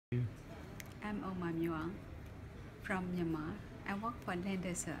I'm Ohnmar Myo Aung from Myanmar. I work for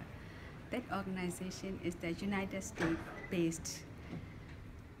Landesa. That organization is the United States-based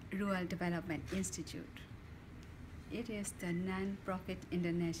Rural Development Institute. It is the non-profit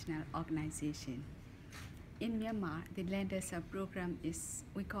international organization. In Myanmar, the Landesa program is,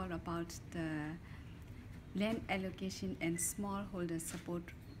 we call about the land allocation and smallholder support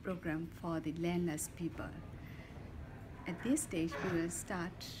program for the landless people. At this stage, we will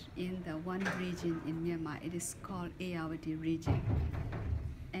start in the one region in Myanmar. It is called Ayeyarwady region.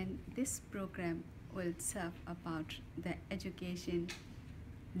 And this program will serve about the education,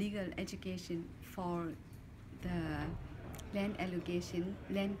 legal education for the land allocation,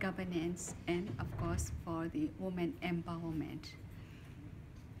 land governance, and of course for the women empowerment.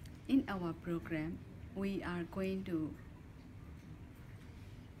 In our program, we are going to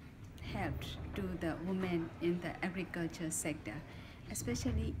help to the women in the agriculture sector,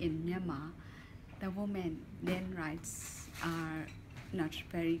 especially in Myanmar. The women land rights are not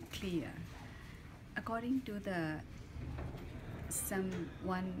very clear. According to the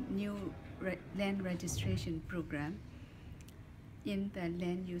one new land registration program, in the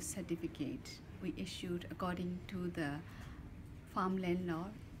land use certificate we issued according to the farmland law,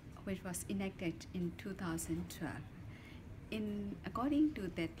 which was enacted in 2012. According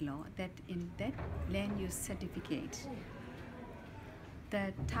to that law, that in that land use certificate,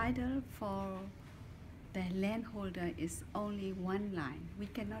 the title for the landholder is only one line. We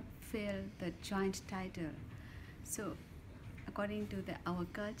cannot fill the joint title. So according to our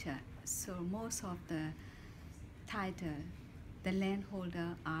culture, so most of the title, the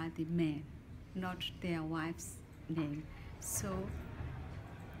landholder are the men, not their wife's name. So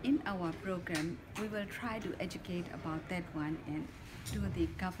in our program, we will try to educate about that one and to the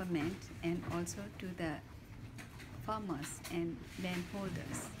government and also to the farmers and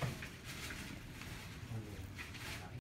landholders.